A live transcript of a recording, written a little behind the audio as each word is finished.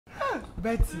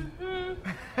Betty.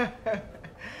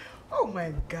 Oh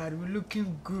my God, we're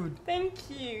looking good. Thank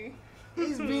you.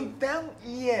 It's been 10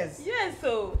 years. Yes,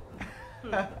 so.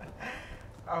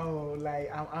 Oh,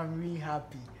 like I'm really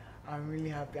happy. I'm really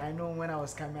happy. I know when I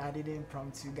was coming, I didn't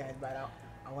prompt you guys, but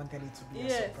I wanted it to be a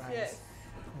surprise. Yes.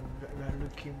 We are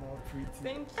looking more pretty.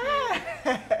 Thank you.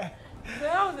 So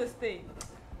how was the stay?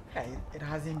 Hey, it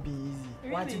hasn't been easy.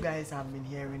 Really? What you guys have been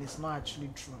hearing is not actually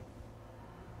true.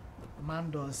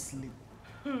 Man don't sleep.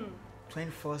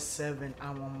 24/7,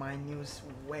 I'm on my news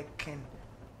working,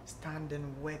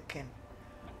 standing working.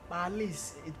 But at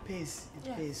least it pays.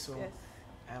 It pays. So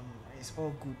it's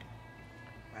all good.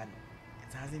 But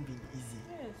it hasn't been easy.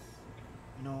 Yes.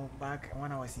 You know, back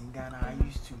when I was in Ghana, I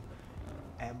used to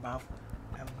bath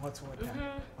hot water.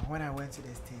 But when I went to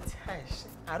the States,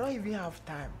 I don't even have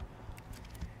time.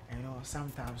 You know,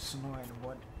 sometimes snow and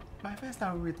what. My first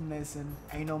time witnessing,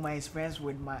 you know, my experience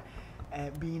with my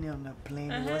being on a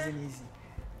plane, it wasn't easy.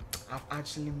 I've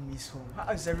actually missed home.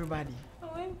 How is everybody?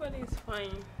 Oh, everybody is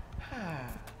fine.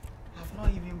 I've not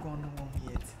even gone home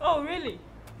yet. Oh, really?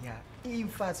 Yeah. In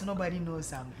fact, nobody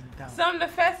knows I'm in town. So I'm the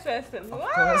first person. Of wow.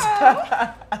 course.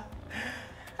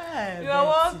 You are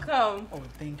welcome. Oh,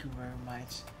 thank you very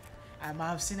much.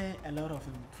 I've seen a lot of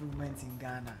improvements in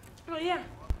Ghana. Oh, yeah.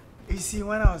 You see,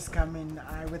 when I was coming,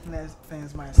 I witnessed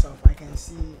things myself. I can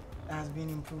see there has been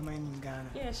improvement in Ghana.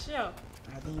 Yeah, sure.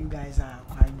 I think you guys are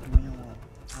quite doing well,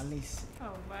 at least.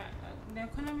 Oh, but the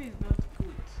economy is not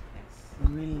good. Yes.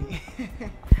 Really?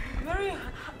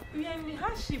 We are in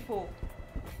hardship. Oh.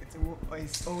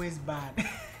 It's always bad.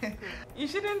 You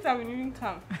shouldn't have even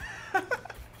come. You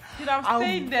should have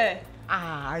stayed there.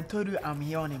 I told you I'm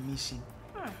here on a mission.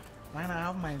 When I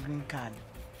have my green card,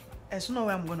 there's no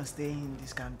way I'm going to stay in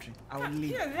this country. I will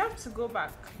leave. Yeah, you have to go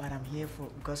back. But I'm here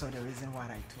because of the reason what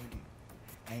I told you.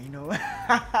 And you know,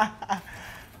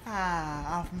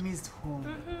 I've missed home.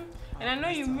 And I know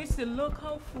you miss the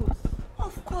local food.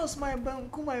 Of course, my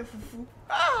banku, my fufu.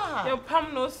 Your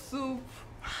palm no soup.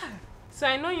 So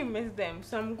I know you miss them.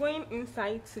 So I'm going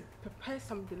inside to prepare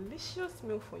some delicious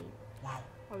meal for you. Wow.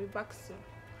 I'll be back soon.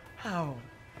 Oh,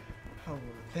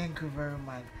 thank you very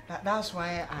much. That's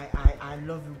why I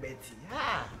love you, Betty.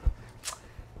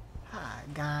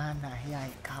 Ghana, here I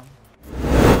come.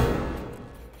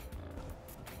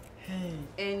 Hey.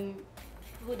 And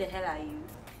who the hell are you?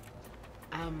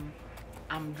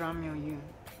 I'm drumming on you.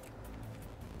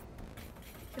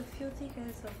 The filthy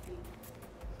hairs of me.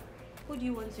 Who do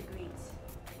you want to greet?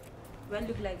 Do I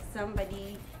look like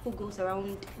somebody who goes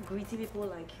around greeting people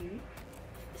like you?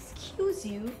 Excuse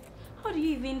you? How do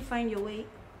you even find your way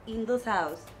in this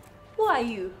house? Who are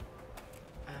you?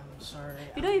 I'm sorry.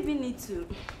 You don't even need to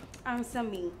answer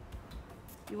me.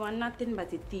 You are nothing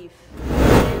but a thief.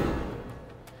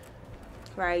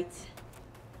 Right?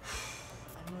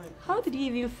 How did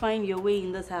you even find your way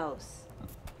in this house?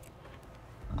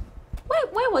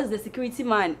 Where was the security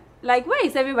man? Like, where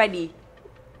is everybody?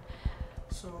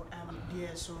 So,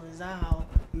 dear, so is that how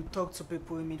you talk to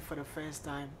people you meet for the first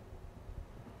time?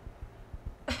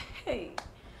 Hey,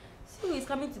 so he's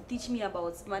coming to teach me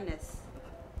about manners.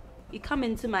 You come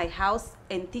into my house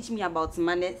and teach me about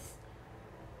manners?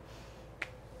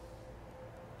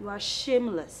 You are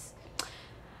shameless.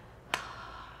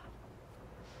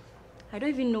 I don't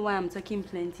even know why I'm talking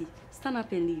plenty. Stand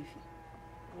up and leave.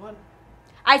 What?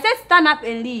 I said stand up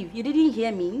and leave. You didn't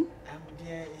hear me?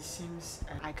 Dear, it seems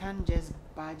I can't just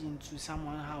barge into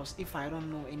someone's house if I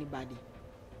don't know anybody.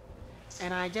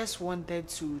 And I just wanted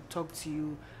to talk to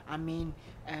you. I mean,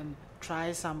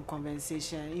 try some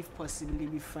conversation, if possibly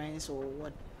be friends or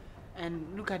what.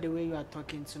 And look at the way you are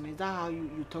talking to me. Is that how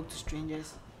you talk to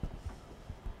strangers?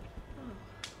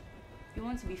 You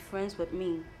want to be friends with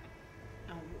me?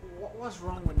 What's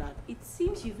wrong with that? It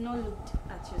seems you've not looked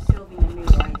at yourself in the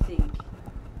mirror, I think.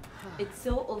 It's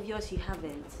so obvious you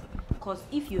haven't. Because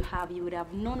if you have, you would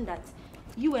have known that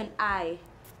you and I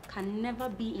can never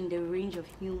be in the range of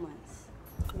humans.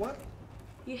 What?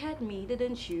 You heard me,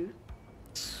 didn't you?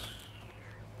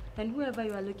 And whoever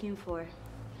you are looking for,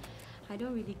 I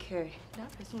don't really care.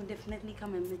 That person will definitely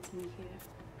come and meet me here.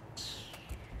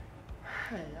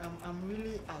 Hey, I'm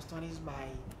really astonished by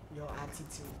your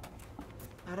attitude.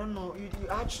 I don't know. You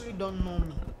actually don't know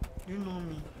me. You know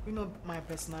me. You know my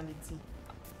personality.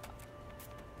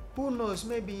 Who knows?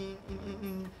 Maybe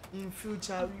in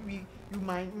future you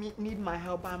might need my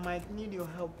help. I might need your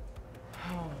help.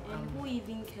 And who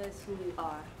even cares who you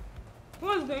are?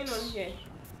 What's going on here?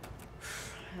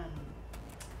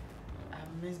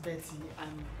 Miss Betty,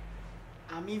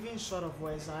 I'm even short of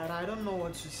words. I don't know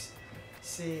what to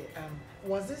say.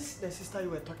 Was this the sister you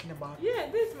were talking about? Yeah,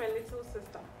 this is my little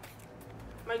sister.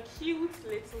 My cute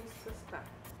little sister.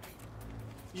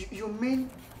 You mean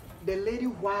the lady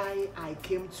why I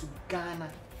came to Ghana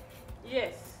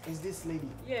Yes. is this lady?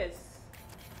 Yes.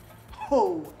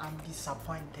 Oh, I'm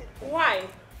disappointed. Why?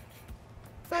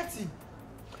 Betty,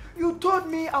 you told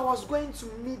me I was going to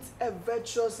meet a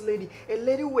virtuous lady, a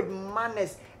lady with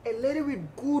manners, a lady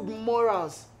with good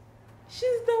morals.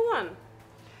 She's the one.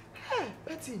 Hey,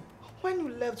 Betty, when you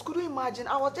left, could you imagine?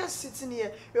 I was just sitting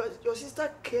here. Your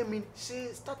sister came in. She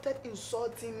started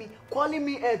insulting me, calling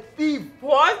me a thief.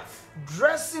 What?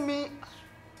 Dressing me.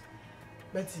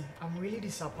 Betty, I'm really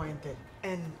disappointed.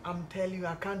 And I'm telling you,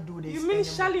 I can't do this You mean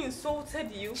anymore. Charlie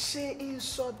insulted you? She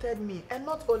insulted me. And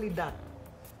not only that,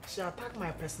 she attacked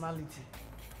my personality.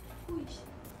 Who is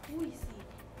she? Who is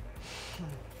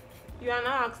he? You are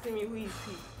now asking me who is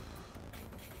he?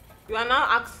 You are now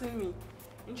asking me.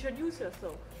 Introduce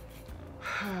yourself.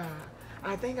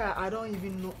 I think I don't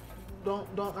even know.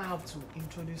 Don't have to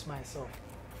introduce myself.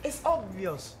 It's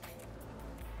obvious.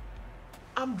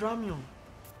 I'm Dramion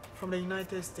from the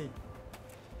United States.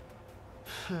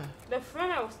 The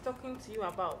friend I was talking to you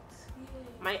about. Yeah.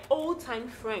 My old-time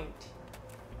friend.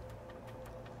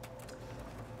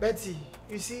 Betty,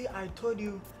 you see, I told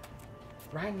you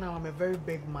right now I'm a very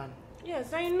big man.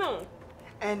 Yes, I know.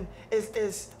 And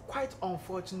it's quite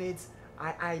unfortunate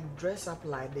I dress up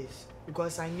like this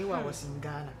because I knew I was in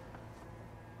Ghana.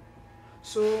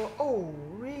 So, oh,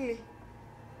 really?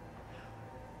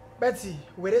 Betty,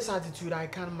 with this attitude, I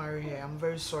can't marry her. I'm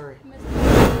very sorry.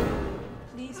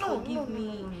 Please forgive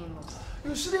me. No.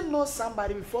 You shouldn't know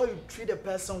somebody before you treat a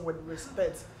person with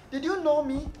respect. Did you know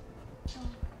me?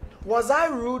 Was I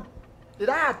rude? Did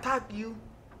I attack you?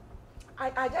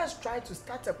 I just tried to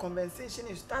start a conversation.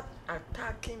 You start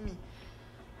attacking me.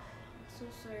 So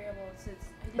sorry about it.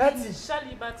 Betty.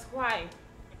 Charlie, but why?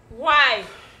 Why?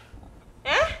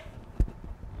 Eh?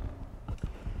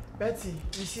 Betty,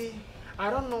 you see, I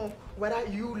don't know whether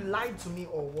you lied to me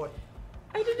or what.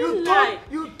 I didn't lie.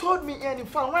 You told me, and in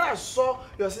fact, when I saw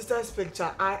your sister's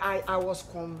picture, I was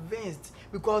convinced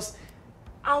because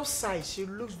outside she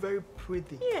looks very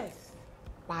pretty. Yes.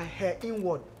 By her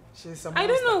inward, she's a I don't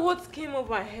monster. know what came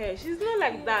over her. She's not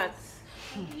like that.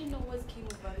 I didn't know what came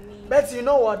over me. Betty, you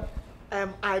know what?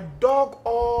 I dug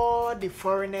all the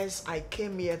foreigners. I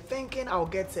came here thinking I'll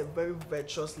get a very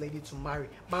virtuous lady to marry.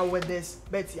 But with this,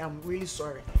 Betty, I'm really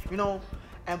sorry. You know,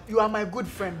 you are my good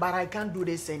friend, but I can't do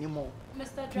this anymore.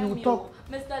 Mr. You Dramio. talk.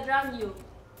 Mr. Dramio. You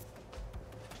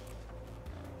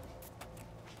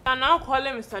are now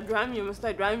calling Mr. Dramio,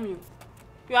 Mr. Dramio.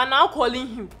 You are now calling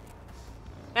him.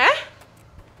 Eh?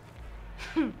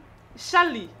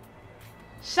 Charlie.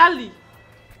 Charlie.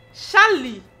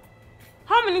 Charlie.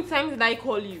 How many times did I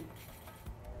call you?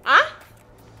 Huh?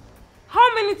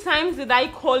 How many times did I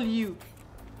call you?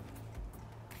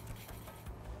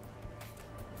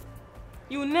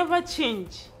 You will never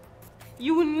change.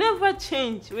 You will never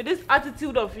change with this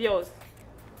attitude of yours.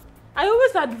 I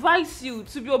always advise you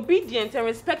to be obedient and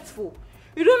respectful.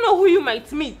 You don't know who you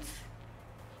might meet.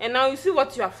 And now you see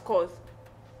what you have caused.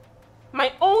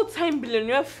 My old-time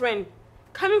billionaire friend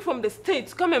coming from the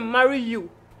States to come and marry you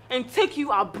and take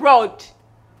you abroad.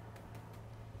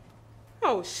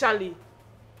 Oh, Charlie,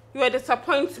 you are a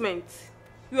disappointment.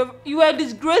 You are a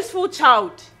disgraceful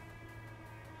child.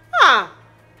 Ah!